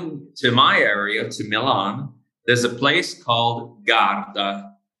coming to my area, to Milan, there's a place called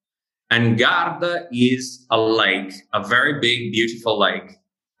Garda. And Garda is a lake, a very big, beautiful lake.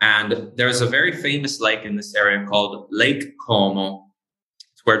 And there's a very famous lake in this area called Lake Como.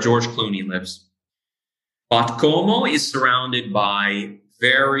 It's where George Clooney lives. But Como is surrounded by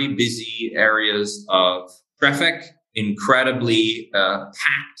very busy areas of traffic, incredibly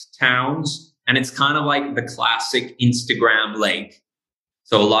packed towns. And it's kind of like the classic Instagram lake.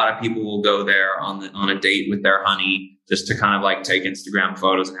 So a lot of people will go there on a date with their honey, just to kind of like take Instagram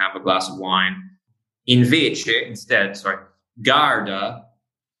photos and have a glass of wine. Instead, Garda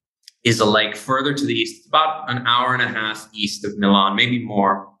is a lake further to the east. It's about an hour and a half east of Milan, maybe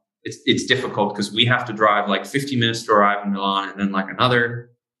more. It's difficult because we have to drive like 50 minutes to arrive in Milan, and then like another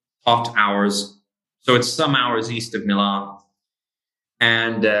hot hours. So it's some hours east of Milan.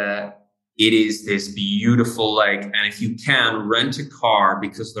 And it is this beautiful lake. And if you can, rent a car,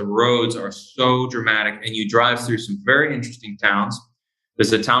 because the roads are so dramatic, and you drive through some very interesting towns.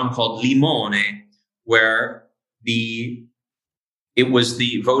 There's a town called Limone, where it was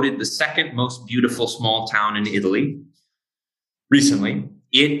voted the second most beautiful small town in Italy recently.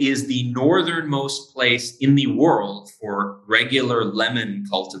 It is the northernmost place in the world for regular lemon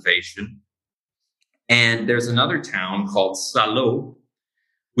cultivation. And there's another town called Salò,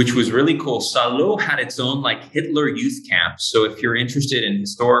 which was really cool. Salò had its own like Hitler youth camp. So if you're interested in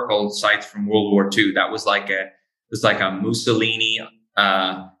historical sites from World War II, that was like There's like a Mussolini,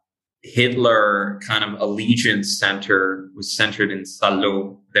 Hitler kind of allegiance center was centered in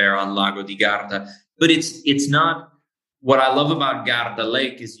Salò there on Lago di Garda. But it's not, what I love about Garda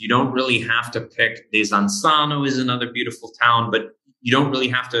Lake is you don't really have to pick. Desenzano is another beautiful town, but you don't really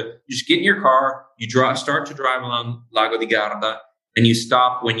have to, you just get in your car, you start to drive along Lago di Garda, and you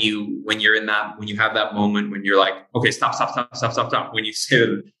stop when you have that moment when you're like, okay, stop. When you say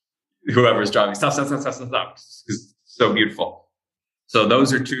to whoever's driving, stop. It's so beautiful. So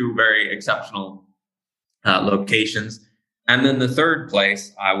those are two very exceptional locations. And then the third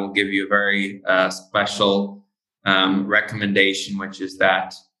place, I will give you a very special recommendation, which is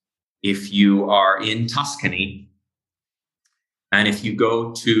that if you are in Tuscany and if you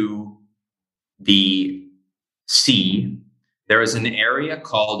go to the sea, there is an area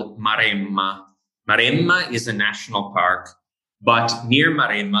called Maremma. Maremma is a national park, but near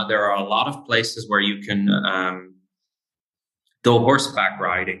Maremma, there are a lot of places where you can go horseback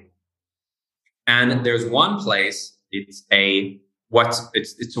riding. And there's one place, it's a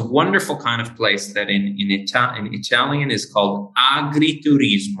wonderful kind of place that in Italian is called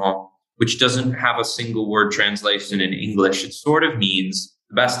agriturismo, which doesn't have a single word translation in English. It sort of means,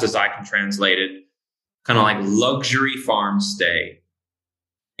 the best as I can translate it, kind of like luxury farm stay.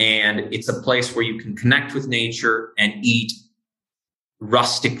 And it's a place where you can connect with nature and eat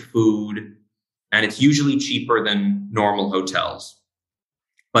rustic food. And it's usually cheaper than normal hotels.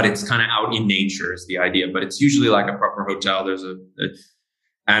 But it's kind of out in nature is the idea. But it's usually like a proper hotel.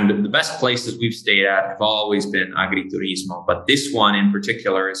 And the best places we've stayed at have always been agriturismo. But this one in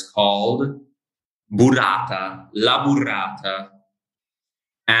particular is called Burrata, La Burrata.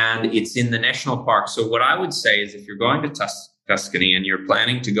 And it's in the national park. So what I would say is if you're going to Tuscany and you're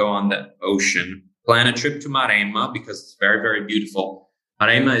planning to go on the ocean, plan a trip to Maremma because it's very, very beautiful.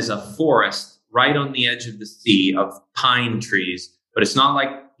 Maremma is a forest right on the edge of the sea of pine trees. But it's not like,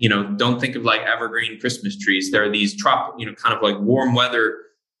 don't think of like evergreen Christmas trees. There are these kind of like warm weather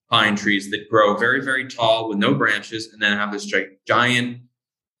pine trees that grow very, very tall with no branches and then have this giant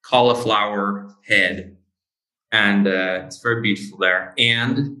cauliflower head. And it's very beautiful there.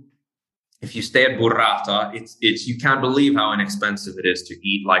 And if you stay at Burrata, it's you can't believe how inexpensive it is to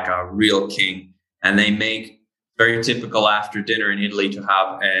eat like a real king. And they make very typical after dinner in Italy to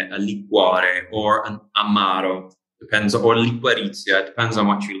have a liquore or an amaro, or liquorizia, depends on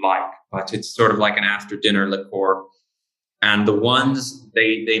what you like. But it's sort of like an after dinner liqueur. And the ones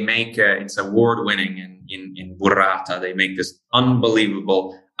they make, it's award winning in Burrata. They make this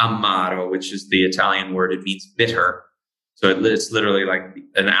unbelievable amaro, which is the Italian word. It means bitter. So it's literally like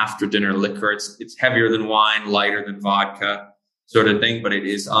an after dinner liquor. It's heavier than wine, lighter than vodka, sort of thing, but it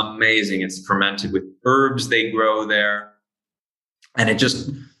is amazing. It's fermented with herbs they grow there. And it's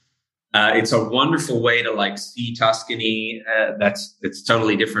a wonderful way to like see Tuscany. It's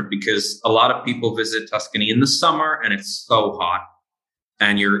totally different because a lot of people visit Tuscany in the summer and it's so hot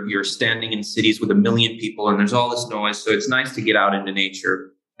and you're standing in cities with 1 million people and there's all this noise. So it's nice to get out into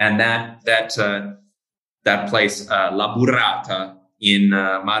nature. And that place, La Burrata in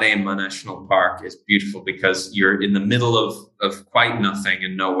Maremma National Park is beautiful because you're in the middle of quite nothing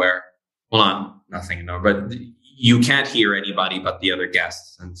and nowhere. Well, not nothing and nowhere, but you can't hear anybody but the other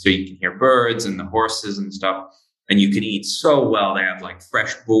guests. And so you can hear birds and the horses and stuff. And you can eat so well. They have like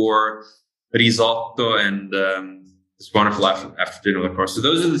fresh boar, risotto, and this wonderful after dinner, of course. So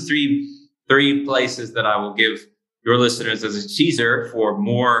those are the three places that I will give your listeners as a teaser for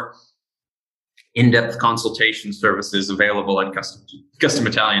more in-depth consultation services available at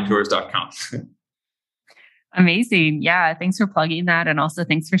customitaliantours.com. Amazing. Yeah. Thanks for plugging that. And also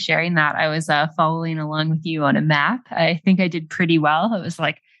thanks for sharing that. I was following along with you on a map. I think I did pretty well. I was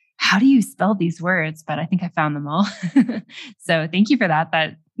like, how do you spell these words? But I think I found them all. So thank you for that.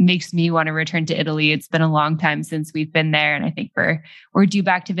 That makes me want to return to Italy. It's been a long time since we've been there. And I think we're due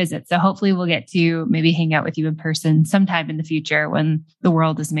back to visit. So hopefully we'll get to maybe hang out with you in person sometime in the future when the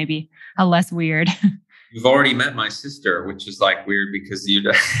world is maybe a less weird. You've already met my sister, which is like weird because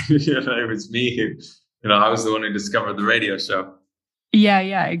it was me who, I was the one who discovered the radio show.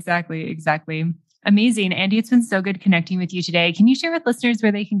 Yeah, exactly. Amazing. Andy, it's been so good connecting with you today. Can you share with listeners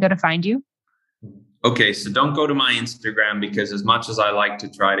where they can go to find you? Okay, so don't go to my Instagram because as much as I like to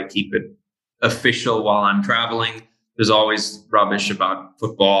try to keep it official while I'm traveling, there's always rubbish about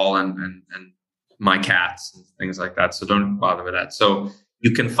football and my cats and things like that. So don't bother with that. So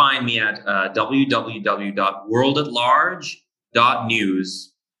you can find me at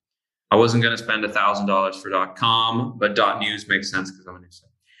www.worldatlarge.news. I wasn't going to spend $1,000 for .com, but .news makes sense because I'm a news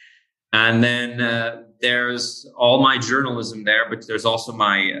site. And then there's all my journalism there, but there's also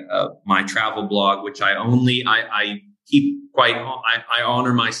my travel blog, which I keep I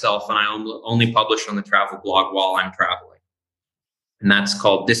honor myself, and I only publish on the travel blog while I'm traveling, and that's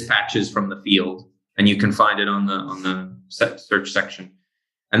called Dispatches from the Field, and you can find it on the search section.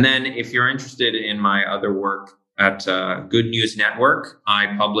 And then if you're interested in my other work at Good News Network,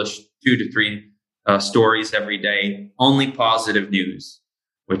 I publish 2 to 3 stories every day, only positive news,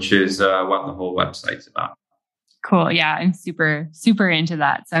 which is what the whole website's about. Cool. Yeah, I'm super, super into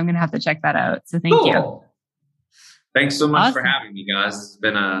that. So I'm going to have to check that out. So thank you. Thanks so much for having me, guys. It's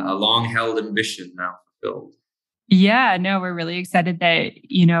been a long-held ambition now fulfilled. Yeah, no, we're really excited that,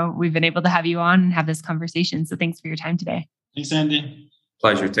 we've been able to have you on and have this conversation. So thanks for your time today. Thanks, Andy.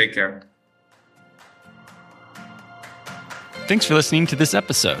 Pleasure. Take care. Thanks for listening to this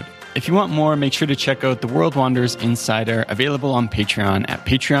episode. If you want more, make sure to check out the World Wonders Insider, available on Patreon at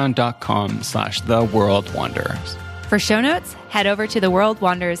patreon.com/theworldwanderers. For show notes, head over to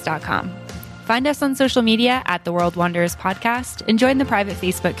theworldwanderers.com. Find us on social media at The World Wanderers Podcast, and join the private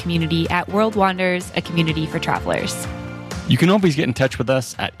Facebook community at World Wanderers, a community for travelers. You can always get in touch with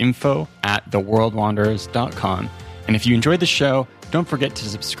us at info@theworldwanderers.com. And if you enjoyed the show, don't forget to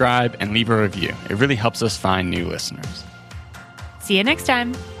subscribe and leave a review. It really helps us find new listeners. See you next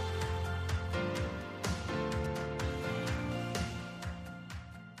time.